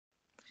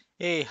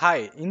Hey,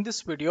 hi. In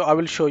this video, I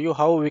will show you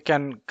how we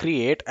can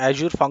create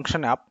Azure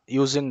Function App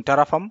using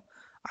Terraform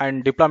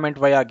and deployment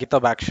via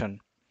Github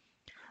Action.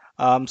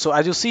 So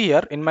as you see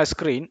here in my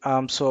screen,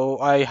 so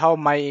I have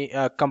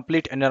my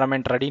complete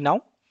environment ready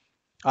now.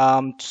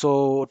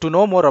 So to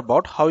know more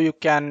about how you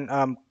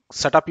can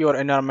set up your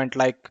environment,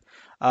 like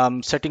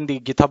setting the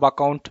GitHub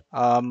account,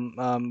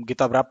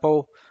 GitHub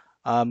repo,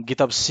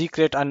 GitHub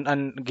secret, and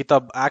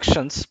GitHub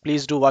actions,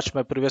 please do watch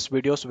my previous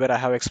videos where I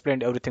have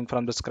explained everything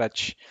from the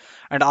scratch.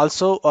 And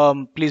also,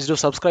 please do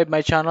subscribe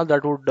my channel.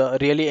 That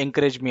would really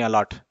encourage me a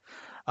lot.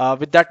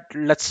 With that,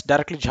 let's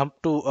directly jump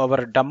to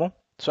our demo.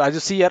 So as you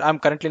see here, I'm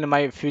currently in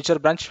my future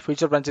branch.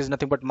 Future branch is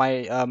nothing but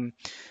my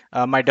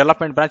my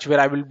development branch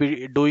where I will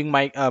be doing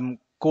my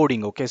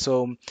coding. Okay,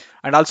 so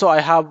and also I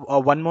have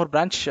one more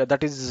branch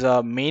that is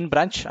main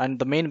branch, and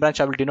the main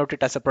branch I will denote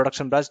it as a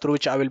production branch through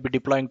which I will be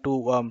deploying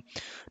to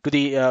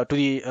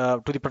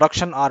the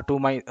production or to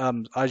my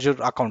Azure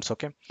accounts.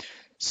 Okay,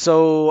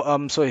 so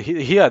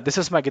here this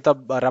is my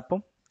GitHub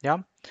repo. Yeah,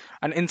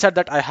 and inside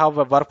that I have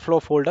a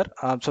workflow folder.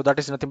 So that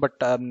is nothing but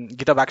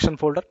GitHub action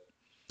folder,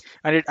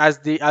 and it as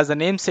the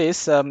name says,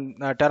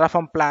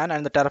 Terraform plan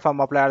and the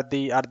Terraform apply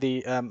are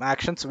the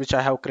actions which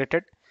I have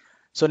created.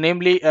 So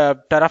namely,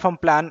 Terraform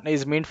plan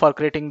is meant for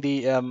creating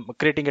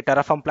a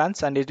Terraform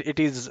plans, and it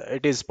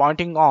is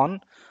pointing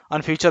on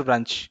future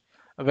branch.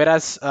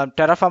 Whereas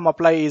Terraform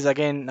apply is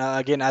again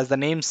as the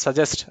name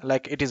suggests,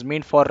 like it is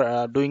meant for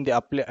doing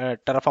the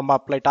Terraform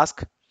apply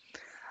task,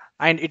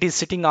 and it is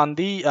sitting on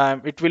the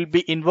it will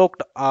be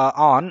invoked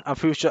on a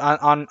future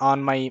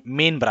on my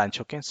main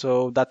branch. Okay,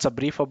 so that's a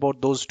brief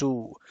about those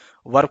two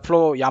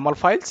workflow YAML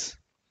files.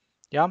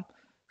 Yeah,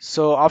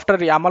 so after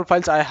the YAML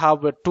files I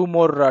have two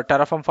more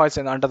Terraform files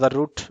under the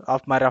root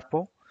of my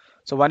repo.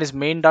 So one is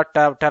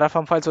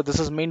main.terraform file. So this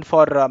is meant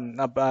for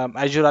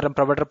Azure RM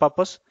provider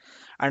purpose,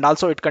 and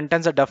also it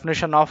contains a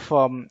definition of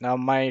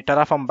my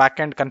Terraform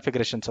backend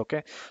configurations.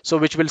 Okay, so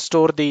which will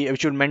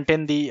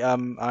maintain the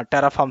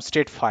Terraform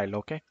state file.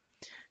 Okay,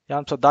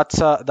 yeah, so that's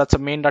a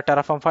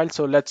main.terraform file.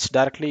 So let's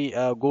directly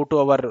go to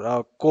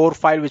our core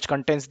file, which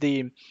contains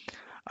the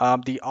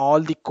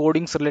all the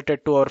codings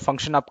related to our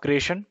function app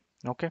creation.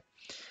 Okay,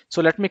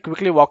 so let me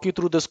quickly walk you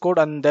through this code,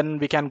 and then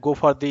we can go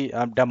for the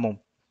demo.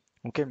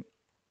 Okay,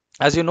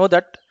 as you know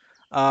that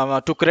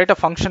to create a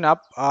function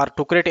app or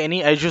to create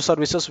any Azure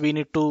services, we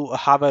need to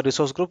have a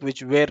resource group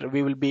which where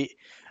we will be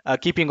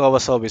keeping our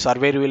service, or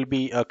where we will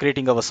be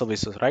creating our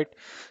services, right?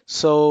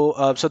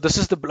 So this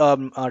is the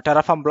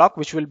Terraform block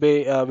which will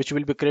be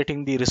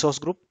creating the resource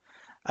group.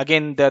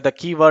 Again, the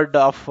keyword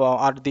of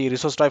or the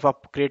resource type of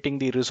creating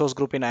the resource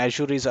group in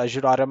Azure is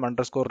Azure RM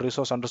underscore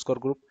resource underscore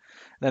group.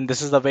 Then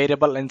this is the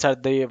variable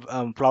inside the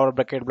flower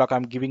bracket block.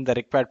 I'm giving the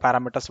required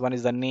parameters. One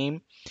is the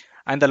name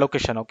and the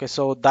location. Okay,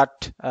 so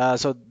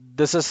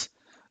this is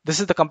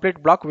the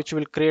complete block which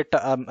will create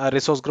a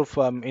resource group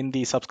in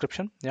the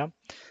subscription. Yeah,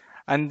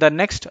 and the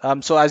next,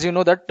 so as you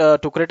know that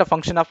to create a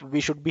function app,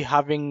 we should be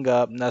having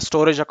a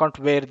storage account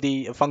where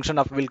the function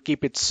app will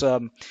keep its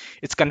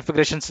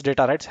configurations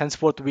data, right?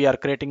 Henceforth, we are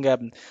creating a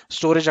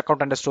storage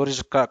account and a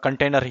storage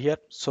container here.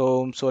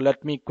 So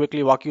let me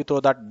quickly walk you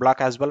through that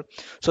block as well.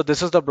 So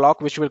this is the block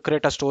which will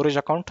create a storage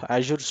account,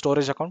 Azure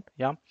storage account.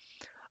 Yeah,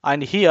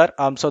 and here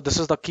so this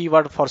is the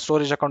keyword for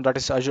storage account, that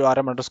is Azure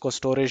RM underscore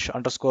storage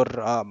underscore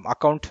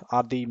account,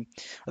 or the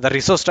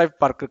resource type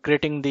for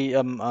creating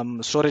the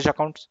storage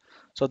accounts.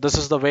 So this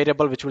is the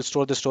variable which will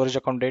store the storage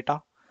account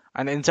data,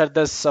 and inside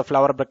this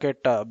flower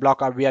bracket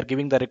block we are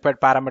giving the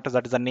required parameters,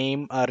 that is the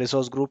name,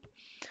 resource group,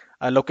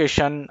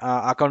 location,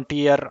 account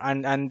tier,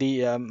 and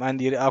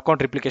the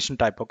account replication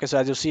type. Okay, so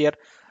as you see here,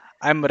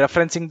 I'm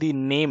referencing the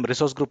name,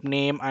 resource group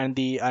name, and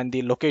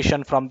the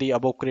location from the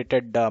above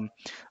created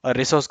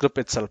resource group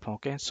itself.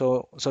 Okay,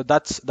 so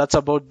that's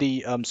about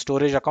the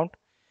storage account.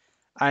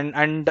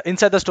 And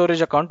inside the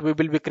storage account we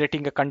will be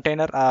creating a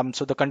container.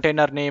 So the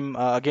container name,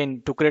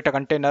 again, to create a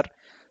container,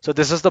 so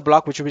this is the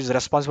block which is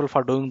responsible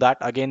for doing that.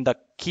 Again, the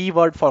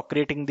keyword for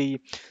creating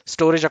the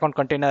storage account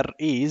container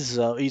is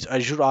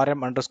Azure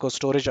RM underscore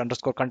storage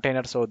underscore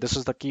container. So this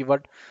is the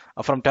keyword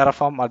from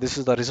Terraform, or this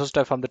is the resource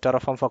type from the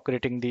Terraform for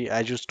creating the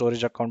Azure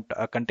storage account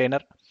container.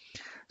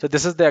 So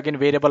this is the again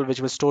variable which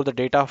will store the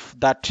data of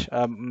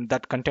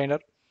that container.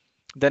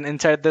 Then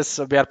inside this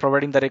we are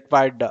providing the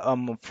required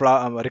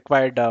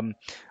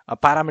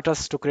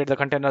parameters to create the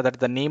container, that is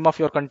the name of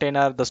your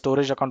container, the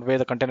storage account where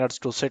the container is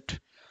to sit.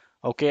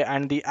 Okay,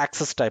 and the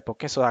access type.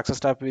 Okay, so access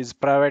type is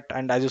private,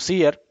 and as you see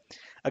here,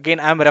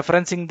 again I'm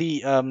referencing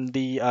the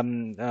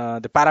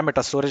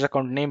parameter storage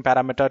account name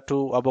parameter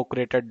to above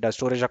created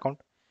storage account.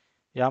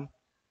 Yeah,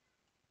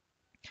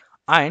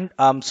 and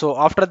so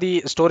after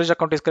the storage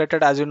account is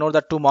created, as you know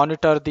that to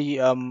monitor the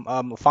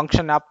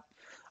function app,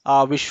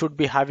 we should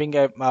be having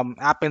a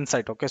app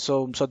insight. Okay,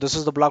 so this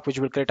is the block which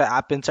will create an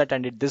app insight,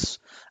 and this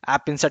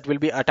app insight will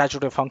be attached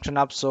to a function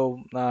app. So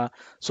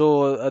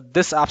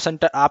this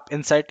app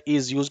insight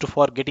is used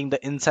for getting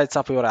the insights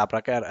of your app,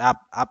 okay,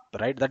 app,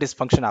 right? That is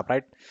function app,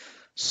 right?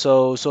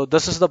 So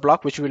this is the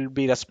block which will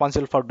be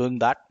responsible for doing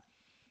that.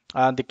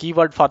 The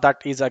keyword for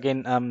that is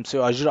again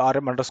so Azure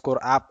RM underscore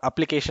app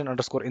application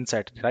underscore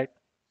insight, right?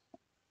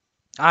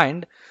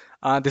 And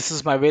this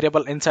is my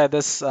variable inside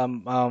this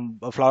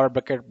flower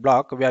bucket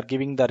block. We are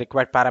giving the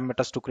required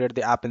parameters to create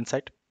the app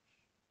insight.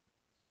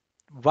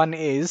 One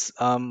is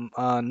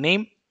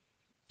name.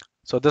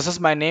 So this is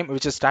my name,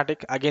 which is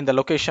static. Again, the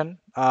location.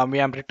 We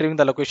am retrieving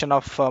the location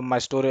of my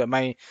story,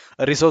 my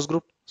resource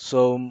group.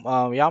 So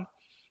yeah,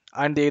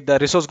 and the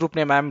resource group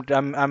name I'm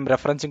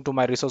referencing to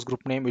my resource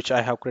group name, which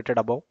I have created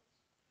above.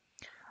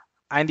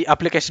 And the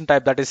application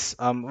type, that is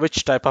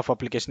which type of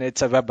application.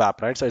 It's a web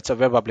app, right? So it's a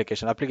web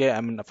application. I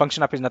mean, a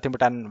function app is nothing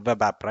but an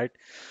web app, right?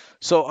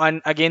 So,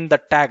 and again the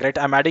tag, right?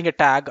 I'm adding a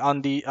tag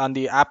on the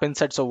app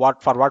inside. So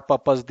what, for what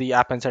purpose the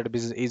app inside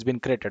is been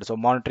created? So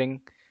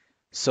monitoring.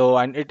 So,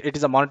 and it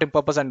is a monitoring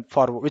purpose, and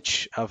for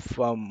which of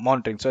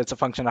monitoring. So it's a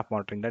function of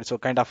monitoring, right? So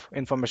kind of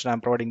information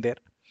I'm providing there.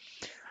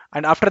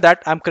 And after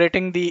that, I'm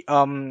creating the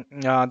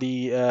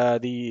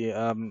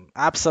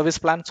app service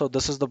plan. So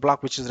this is the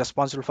block which is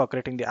responsible for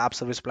creating the app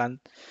service plan.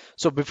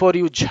 So before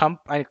you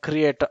jump and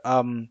create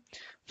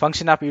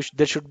function app,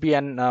 there should be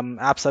an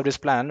app service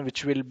plan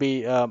which will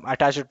be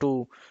attached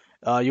to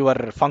your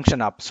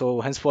function app.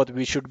 So henceforth,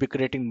 we should be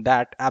creating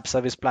that app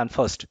service plan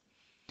first.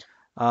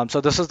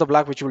 So this is the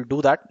block which will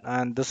do that,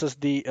 and this is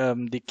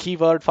the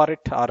keyword for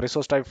it, or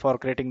resource type for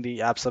creating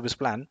the app service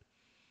plan.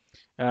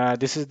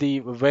 This is the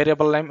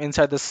variable name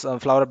inside this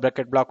flower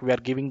bracket block. We are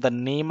giving the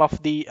name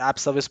of the app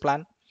service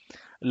plan,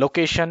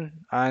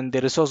 location, and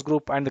the resource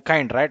group, and the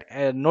kind, right?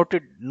 Note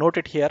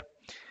it here.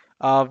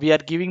 We are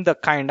giving the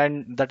kind,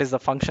 and that is the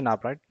function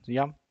app, right?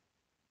 Yeah.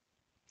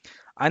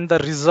 And the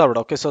reserved,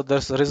 okay, so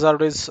this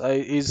reserved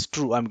is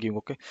true, I'm giving.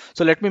 Okay,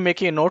 so let me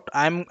make a note.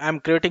 I'm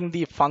creating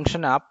the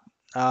function app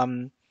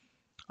on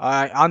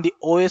the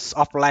OS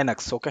of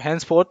Linux. Okay,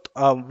 henceforth,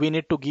 we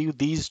need to give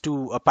these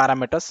two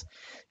parameters.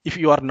 If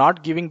you are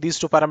not giving these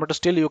two parameters,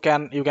 still you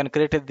can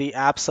create the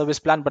app service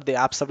plan, but the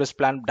app service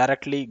plan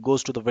directly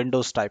goes to the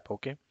Windows type.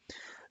 Okay,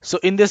 so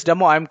in this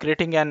demo, I'm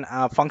creating an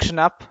function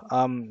app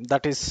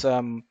that is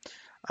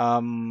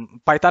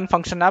Python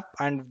function app,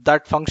 and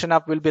that function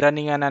app will be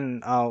running on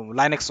an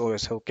Linux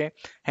OS. Okay,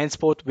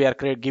 henceforth, we are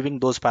giving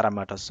those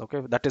parameters.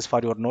 Okay, that is for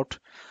your note.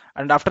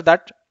 And after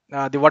that,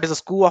 what is the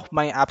scope of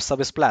my app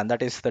service plan?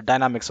 That is the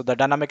dynamic. So the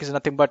dynamic is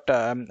nothing but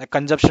a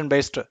consumption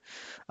based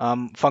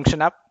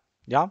function app.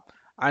 Yeah,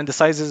 and the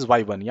size is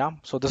y1. Yeah,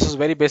 so this is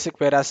very basic,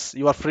 whereas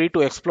you are free to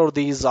explore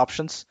these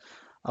options.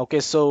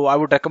 Okay, so I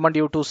would recommend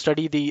you to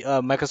study the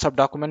Microsoft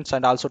documents,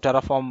 and also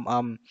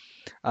Terraform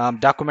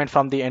document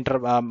from the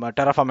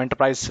Terraform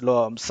Enterprise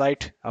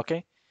site.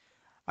 Okay,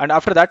 and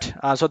after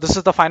that, so this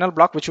is the final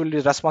block which will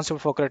be responsible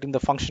for creating the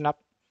function app.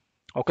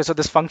 Okay, so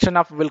this function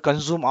app will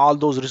consume all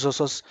those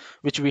resources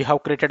which we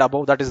have created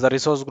above. That is the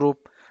resource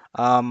group,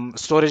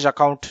 storage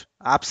account,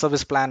 app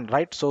service plan,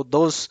 right? So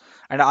those,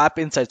 and app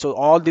insight. So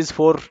all these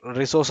four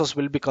resources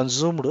will be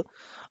consumed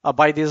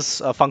by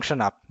this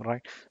function app,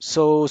 right?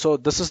 So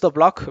this is the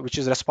block which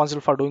is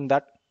responsible for doing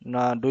that,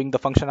 doing the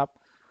function app,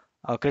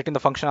 creating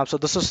the function app. So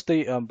this is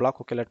the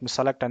block. Okay, let me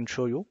select and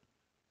show you.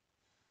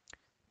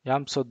 Yeah,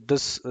 so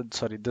this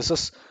sorry, this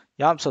is,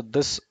 yeah, so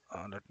this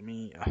let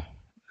me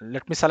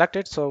select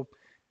it. So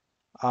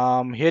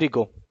here you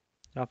go.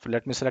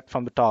 Let me select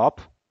from the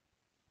top.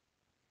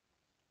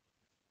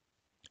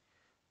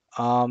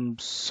 Here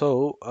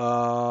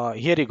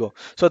you go.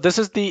 So this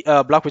is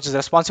the block which is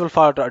responsible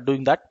for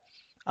doing that.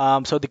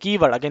 So the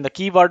keyword, again, the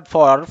keyword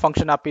for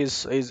function app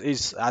is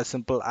as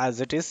simple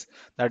as it is.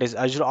 That is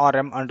Azure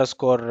RM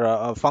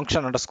underscore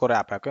function underscore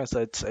app. Okay,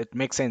 so it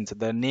makes sense.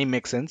 The name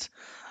makes sense.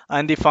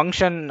 And the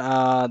function,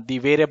 the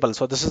variable.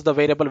 So this is the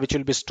variable which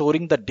will be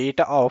storing the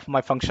data of my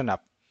function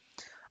app.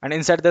 And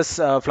inside this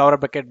flower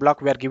bucket block,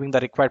 we are giving the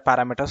required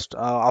parameters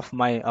of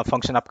my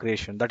function app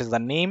creation. That is the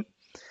name,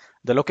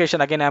 the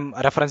location. Again, I'm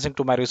referencing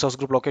to my resource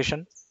group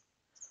location,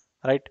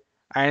 right?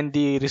 And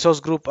the resource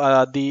group,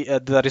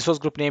 the resource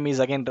group name is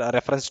again a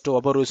reference to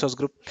above resource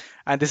group.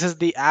 And this is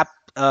the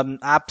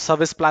app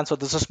service plan. So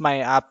this is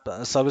my app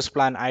service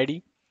plan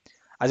ID.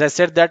 As I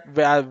said that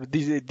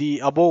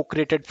the above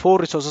created four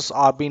resources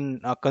are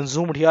being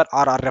consumed here,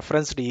 or are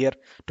referenced here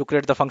to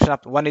create the function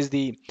app. One is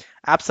the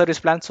app service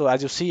plan. So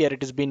as you see here,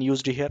 it is being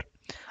used here.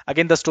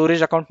 Again, the storage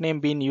account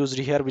name being used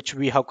here, which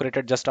we have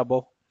created just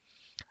above.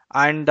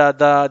 And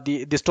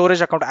the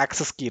storage account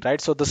access key, right?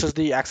 So this is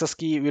the access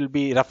key will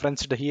be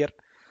referenced here.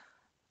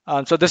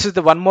 So this is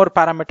the one more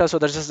parameter. So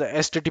this is the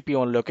HTTP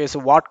only. Okay, so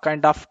what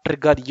kind of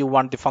trigger you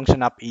want the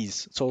function app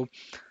is.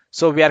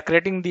 So we are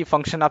creating the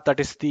function app that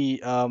is the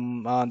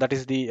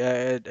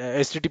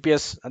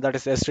HTTPS, that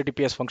is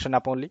HTTPS function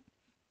app only,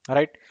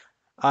 right?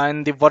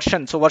 And the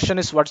version. So version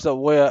is what is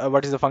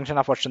the function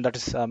app version? That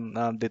is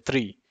the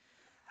 3.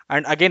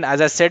 And again,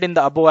 as I said in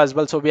the above as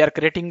well, so we are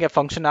creating a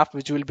function app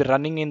which will be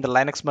running in the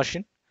Linux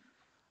machine.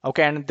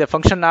 Okay, and the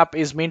function app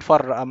is meant for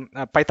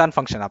Python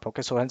function app.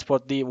 Okay, so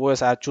henceforth the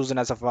OS I have chosen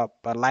as of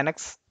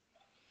Linux.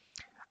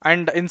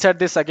 And inside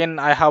this again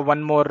I have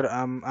one more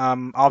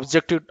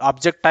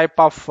object type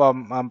of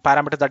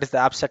parameter, that is the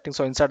app settings.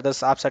 So inside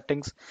this app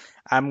settings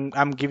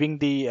I'm giving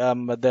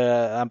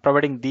I'm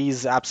providing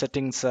these app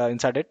settings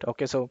inside it.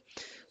 Okay, so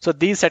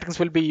these settings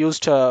will be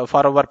used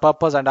for our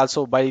purpose, and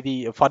also by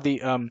the for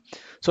the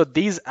so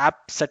these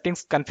app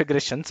settings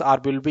configurations are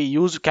will be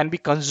used, can be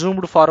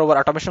consumed for our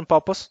automation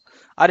purpose,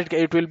 or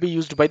it will be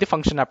used by the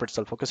function app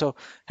itself. Okay, so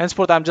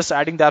henceforth I'm just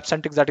adding the app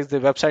settings, that is the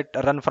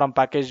website run from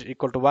package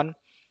equal to 1.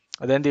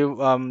 Then the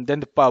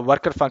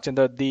worker function,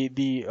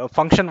 the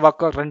function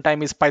worker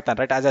runtime is Python,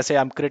 right? As I say,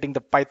 I'm creating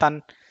the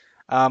Python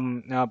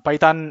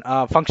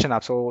function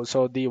app,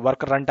 so the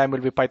worker runtime will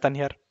be Python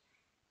here.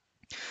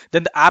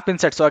 Then the app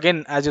insight. So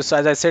again, as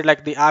I said,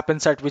 like the app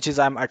insight, which is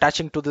I'm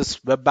attaching to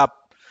this web app,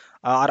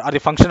 or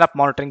the function app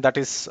monitoring, that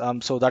is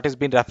so that is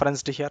being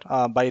referenced here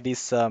by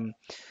this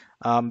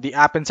the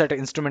app insight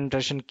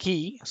instrumentation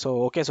key.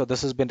 So okay, so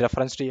this has been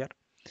referenced here.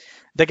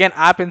 Again,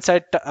 app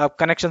insight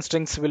connection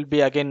strings will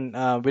be again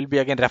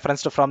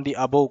referenced from the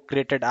above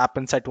created app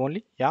insight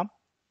only. Yeah.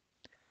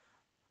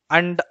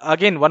 And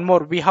again,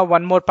 we have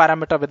one more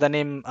parameter with the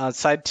name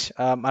site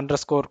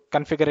underscore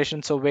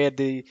configuration. So where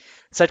the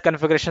site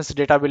configurations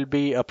data will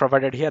be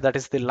provided here, that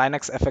is the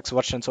Linux FX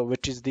version. So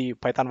which is the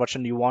Python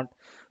version you want.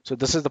 So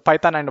this is the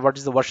Python, and what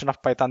is the version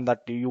of Python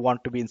that you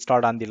want to be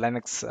installed on the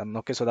Linux.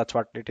 Okay, so that's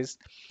what it is.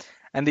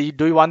 And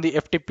do you want the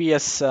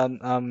FTPS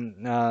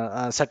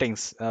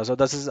settings? So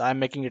this is, I'm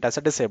making it as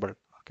a disabled.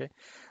 Okay.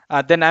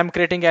 Then I'm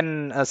creating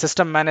an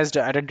system managed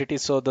identity.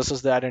 So this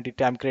is the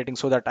identity I'm creating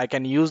so that I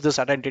can use this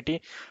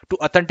identity to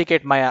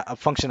authenticate my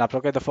function app.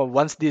 Okay.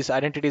 Once this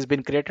identity has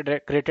been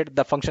created,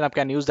 the function app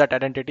can use that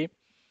identity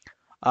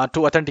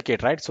to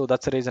authenticate, right? So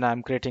that's the reason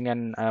I'm creating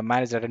an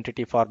managed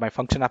identity for my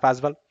function app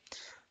as well.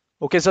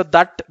 Okay, so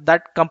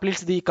that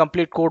completes the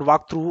complete code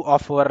walkthrough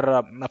of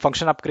our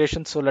function app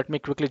creation. So let me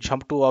quickly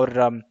jump to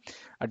our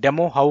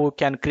demo, how we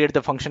can create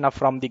the function app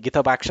from the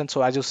GitHub Actions.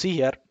 So as you see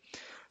here,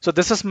 so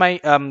this is my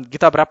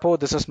GitHub repo.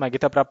 This is my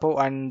GitHub repo,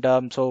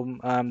 and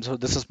so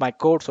this is my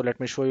code. So let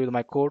me show you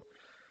my code.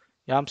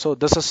 Yeah, so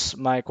this is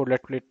my code.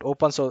 Let it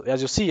open. So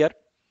as you see here,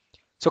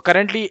 so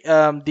currently,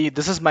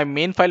 this is my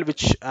main file,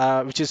 which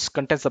is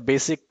contains the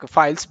basic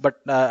files, but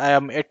I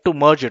am yet to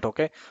merge it.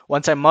 Okay,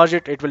 once I merge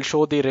it, it will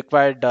show the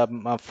required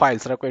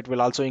files. Okay, it will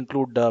also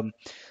include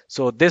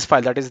so this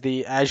file, that is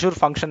the Azure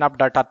Function App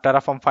data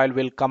Terraform file,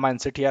 will come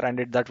and sit here,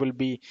 and that will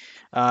be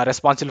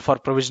responsible for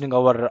provisioning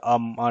our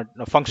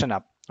function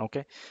app.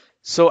 Okay,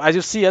 so as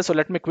you see here, so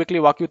let me quickly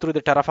walk you through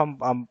the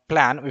Terraform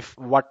plan with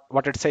what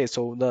it says.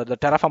 So the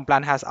Terraform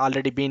plan has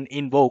already been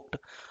invoked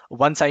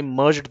once I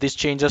merged these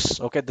changes.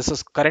 Okay, this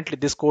is currently,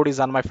 this code is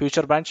on my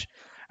future branch,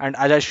 and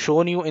as I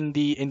shown you in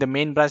the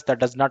main branch, that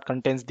does not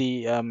contains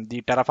the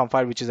Terraform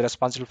file, which is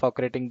responsible for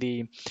creating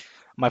the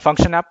my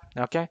function app.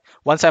 Okay,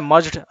 once I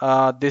merged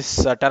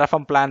this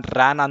Terraform plan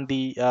ran on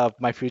the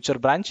my future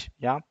branch.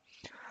 Yeah,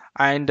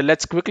 and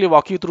let's quickly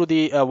walk you through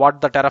the what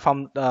the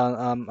Terraform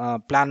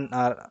plan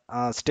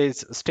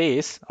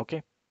stays.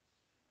 Okay,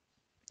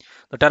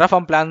 the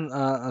Terraform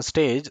plan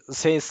stage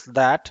says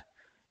that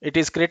it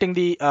is creating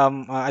the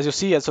as you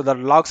see here, so the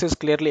logs is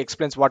clearly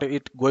explains what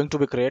it going to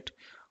be create.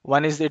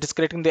 One is it is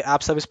creating the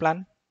app service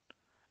plan,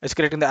 it's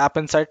creating the app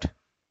insight,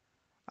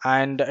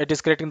 and it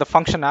is creating the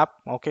function app.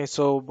 Okay,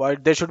 so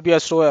there should be a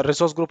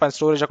resource group and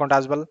storage account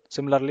as well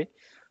similarly.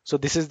 So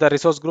this is the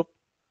resource group,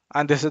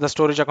 and this is the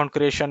storage account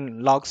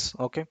creation logs.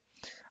 Okay,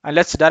 and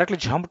let's directly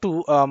jump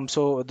to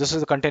so this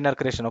is the container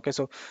creation. Okay,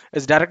 so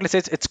it directly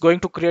says it's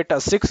going to create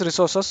 6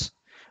 resources,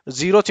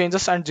 0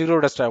 changes and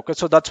 0 destroy. Okay,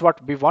 so that's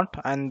what we want,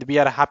 and we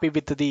are happy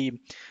with the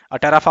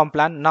Terraform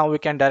plan. Now we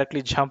can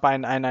directly jump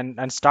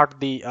and start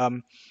the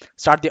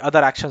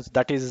other actions,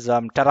 that is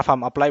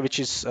Terraform apply, which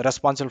is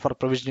responsible for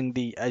provisioning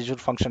the Azure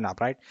function app,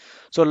 right?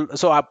 So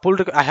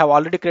I have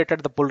already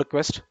created the pull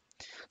request.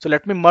 So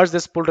let me merge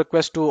this pull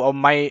request to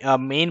my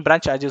main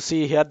branch. As you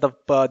see here, the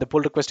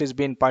pull request is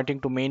being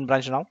pointing to main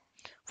branch now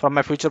from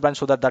my future branch,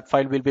 so that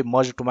file will be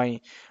merged to my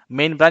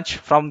main branch.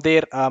 From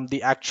there,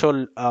 the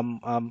actual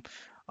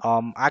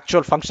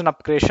function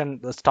app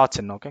creation starts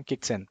in. Okay,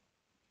 kicks in.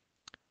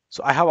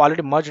 So I have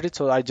already merged it.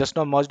 So I just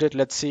now merged it.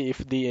 Let's see if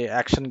the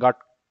action got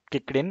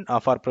kicked in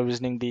for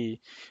provisioning the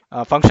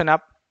function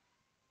app.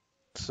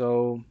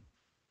 So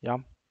yeah.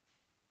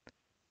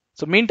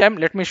 So meantime,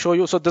 let me show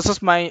you. So this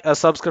is my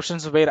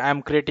subscriptions where I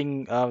am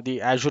creating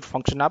the Azure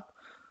function app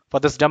for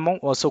this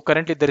demo. So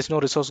currently there is no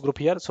resource group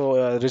here.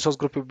 So resource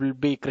group will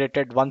be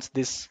created once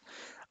this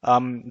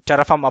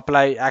Terraform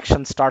apply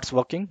action starts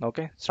working.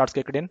 Okay, starts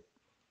kicked in.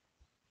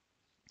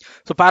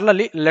 So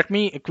parallelly, let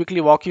me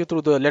parallelly walk you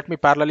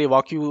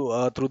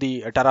through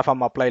the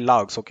Terraform apply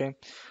logs. Okay,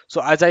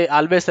 so as I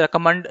always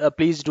recommend,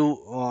 please do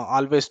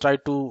always try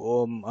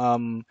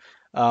to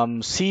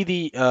see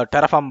the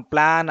Terraform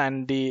plan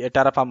and the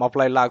Terraform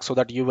apply log, so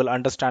that you will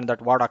understand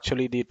that what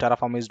actually the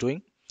Terraform is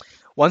doing.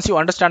 Once you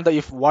understand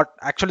what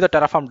actually the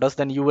Terraform does,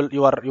 then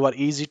you are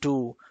easy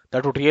to,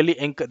 that would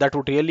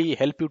really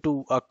help you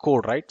to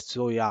code, right?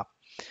 So yeah.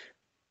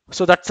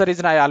 So that's the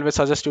reason I always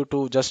suggest you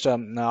to just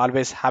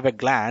always have a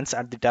glance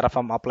at the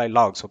Terraform apply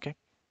logs. Okay.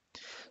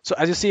 So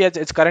as you see,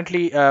 it's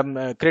currently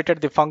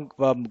created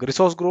the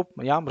resource group.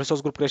 Yeah,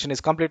 resource group creation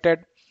is completed.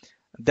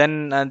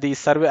 Then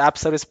the app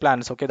service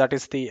plans. Okay, that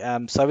is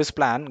the service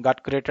plan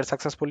got created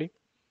successfully,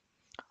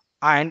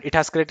 and it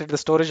has created the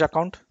storage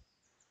account,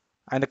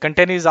 and the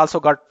container is also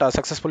got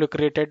successfully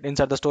created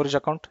inside the storage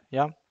account.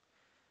 Yeah.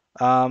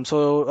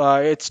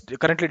 It's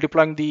currently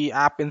deploying the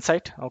app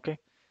insight. Okay.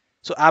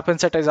 So app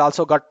insight is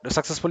also got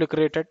successfully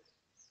created.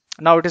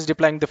 Now it is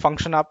deploying the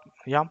function app.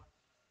 Yeah.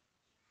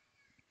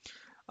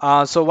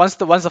 So once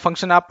the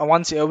function app,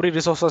 once every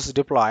resource is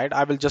deployed,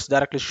 I will just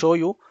directly show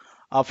you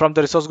from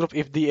the resource group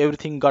if the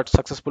everything got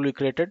successfully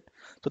created.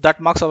 So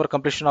that marks our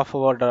completion of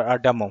our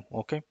demo.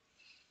 Okay.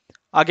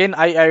 Again,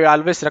 I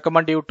always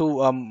recommend you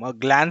to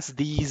glance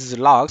these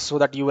logs so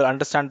that you will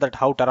understand that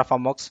how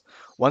Terraform works.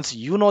 Once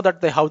you know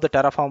that how the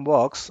Terraform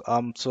works,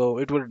 so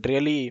it will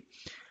really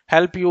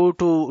help you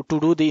to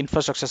do the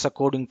infrastructure as a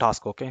coding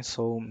task. Okay,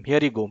 so here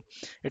you go.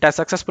 It has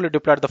successfully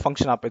deployed the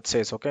function app. It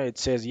says, okay, it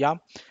says, yeah.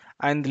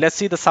 And let's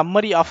see the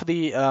summary of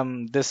the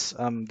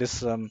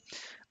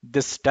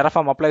this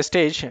Terraform apply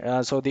stage.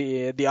 So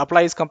the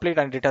apply is complete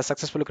and it has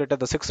successfully created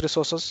the 6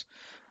 resources,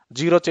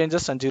 0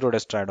 changes and 0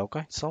 destroyed.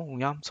 Okay, so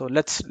yeah, so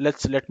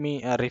let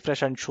me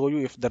refresh and show you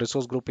if the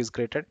resource group is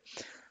created.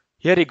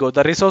 Here you go.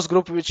 The resource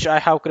group which I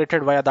have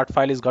created via that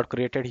file is got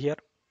created here,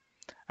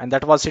 and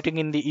that was sitting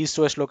in the east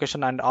to west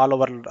location, and all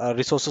our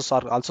resources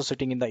are also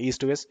sitting in the east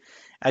to west.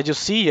 As you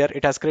see here,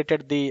 it has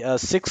created the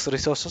 6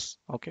 resources.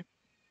 Okay,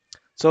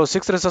 so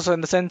 6 resources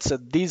in the sense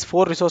these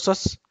 4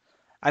 resources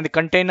and the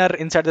container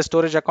inside the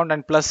storage account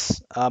and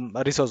plus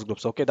resource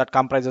groups. Okay, that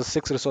comprises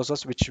 6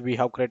 resources which we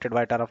have created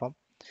via Terraform.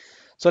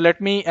 So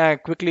let me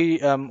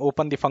quickly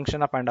open the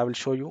function app and I will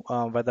show you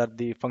whether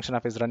the function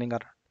app is running or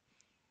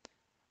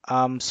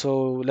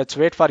so let's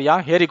wait for,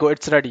 yeah, here you go,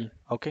 it's ready.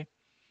 Okay,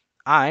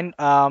 and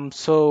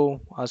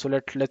so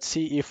let's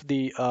see if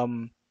the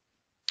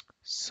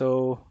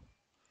so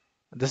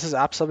this is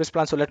app service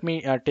plan. So let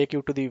me take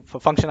you to the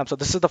function app. So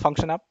this is the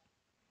function app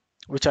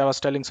which I was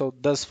telling. So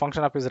this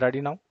function app is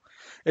ready now,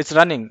 it's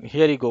running.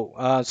 Here you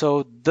go.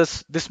 So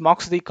this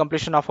marks the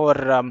completion of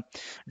our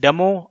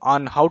demo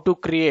on how to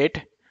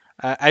create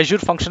Azure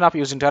Function App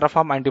using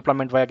Terraform and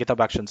deployment via Github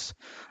Actions.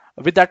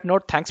 With that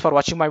note, thanks for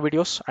watching my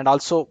videos, and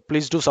also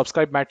please do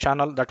subscribe my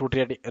channel. That would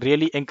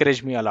really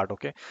encourage me a lot.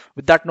 Okay.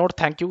 With that note,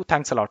 thank you.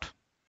 Thanks a lot.